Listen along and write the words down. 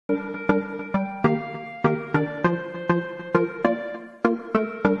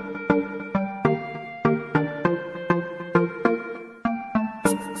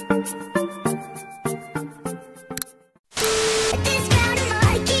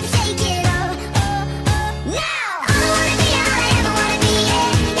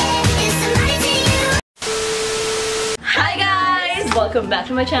welcome back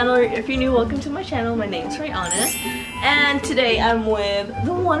to my channel. If you're new, welcome to my channel. My name's Rihanna, and today I'm with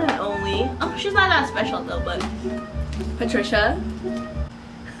the one and only, oh, she's not that special though, but Patricia.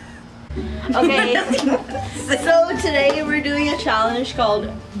 Okay, so today we're doing a challenge called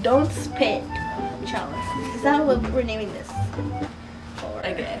Don't Spit Challenge. Is that what we're naming this? Or,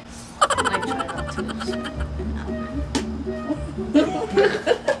 I guess. I try not to.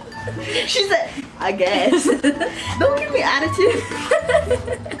 She said, I guess. Don't give me attitude.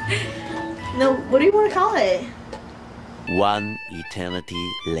 No, what do you want to call it? One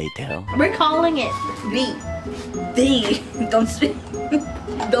eternity later. We're calling it the Don't Spit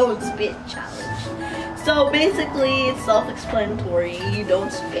Don't Spit Challenge. So basically it's self-explanatory. You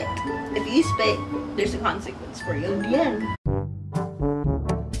don't spit. If you spit, there's a consequence for you in the end.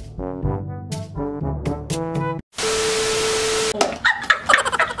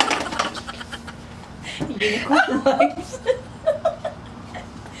 Unicorn lives.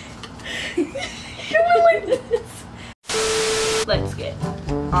 You were like this. Let's get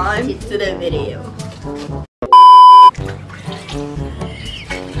on to the video.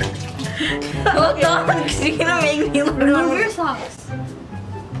 Hold on, you're gonna make me remove your socks.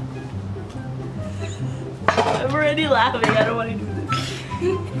 I'm already laughing. I don't want to do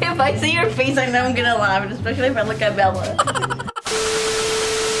this. If I see your face, I know I'm gonna laugh, especially if I look at Bella.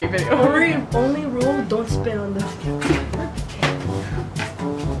 Only rule, don't spit on the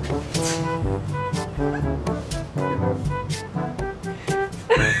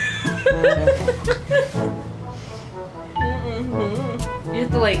You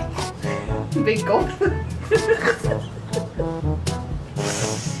have to like big gulp.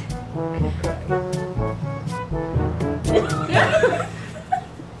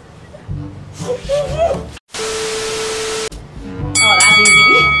 Oh, that's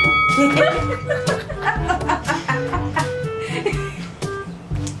easy.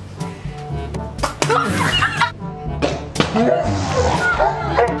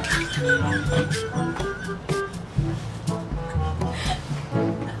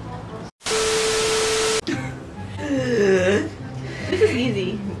 This is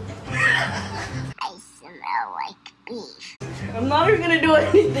easy. I smell like beef. I'm not even gonna do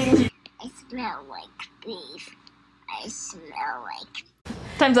anything. I smell like beef. I smell like...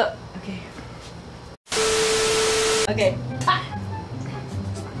 Time's up. Okay. Okay. Ah.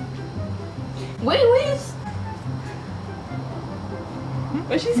 Wait.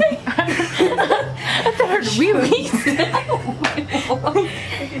 What'd she say? I heard weaves.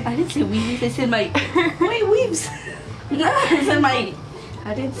 I didn't say weaves. I said my... Wait, weaves. I said my...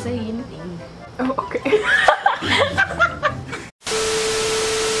 I didn't say anything. Oh, okay.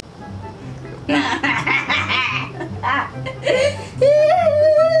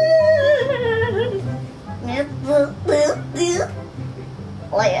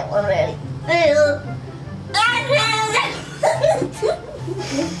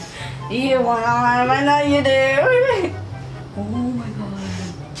 You want I know you do. Oh my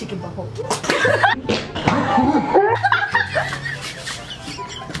god. Chicken bubble.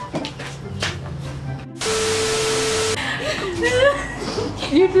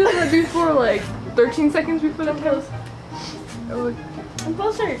 You did that before, like 13 seconds before the post. Oh, I'm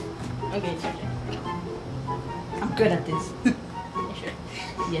closer. Okay, it's your turn. I'm good at this. You sure?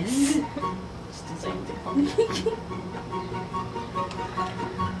 Yes. Just do something for me.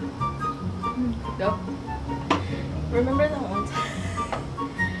 Go. Remember that one time?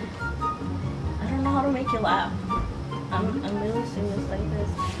 I don't know how to make you laugh. I'm really serious like this.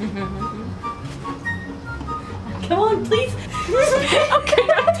 Come on, please. okay,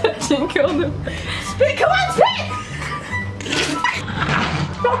 I'm touching. Kill them. Spit, come on, spit!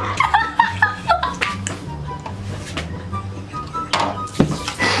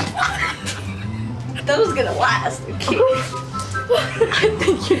 That was gonna last, okay? I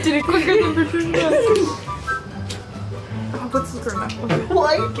think you did it quicker than Patricia. Oh, let's look right now. Okay.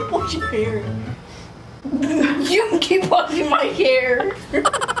 Why you keep washing hair? You keep washing my hair.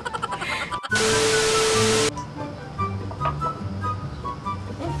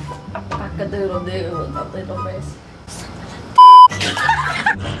 Cock-a-doodle-doo with a little face.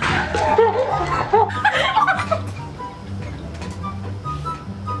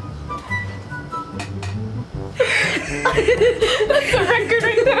 That's the record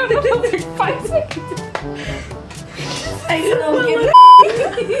right there. That was like 5 seconds. I don't give a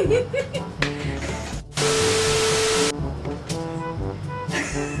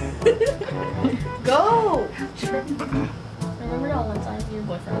Go! Remember that one time your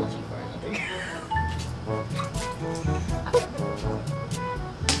boyfriend left you for another girl?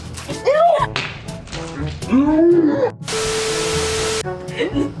 Ew!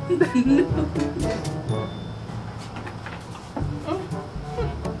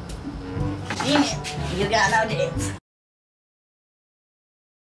 You got no dance.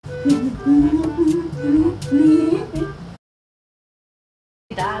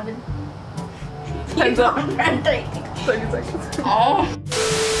 Diving. Time's up. 30 seconds. Oh.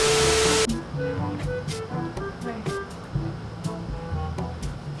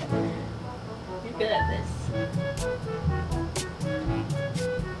 You're good at this.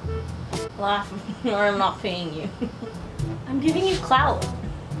 Laugh or I'm not paying you. I'm giving you clout.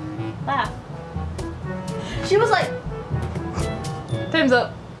 Laugh. She was like, Time's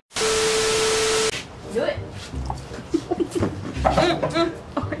up. do it.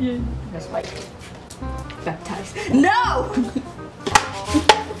 Oh, yeah. Just like baptized. No!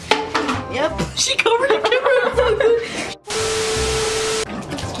 Yep. She covered the camera so good.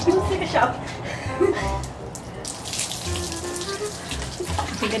 Let's take a shot.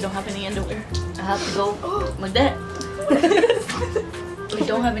 I think I don't have any underwear. I have to go like that. I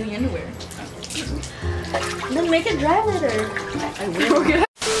don't have any underwear. Then make it dry later. I will. Okay.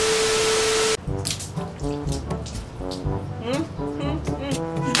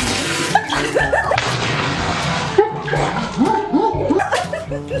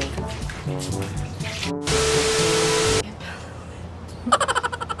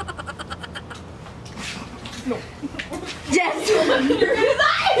 No. Yes! You're gonna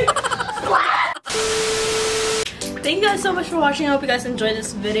die! Thank you guys so much for watching. I hope you guys enjoyed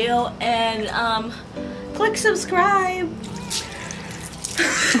this video and click subscribe.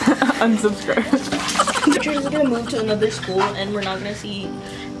 Unsubscribe. Richard is gonna move to another school and we're not gonna see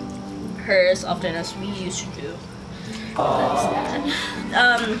her as often as we used to do. That's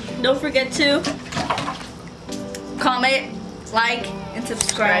sad. Don't forget to comment, like, and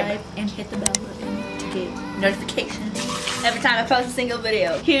subscribe and hit the bell button to get notifications every time I post a single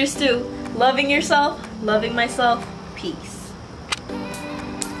video. Here's to loving yourself, loving myself. Peace.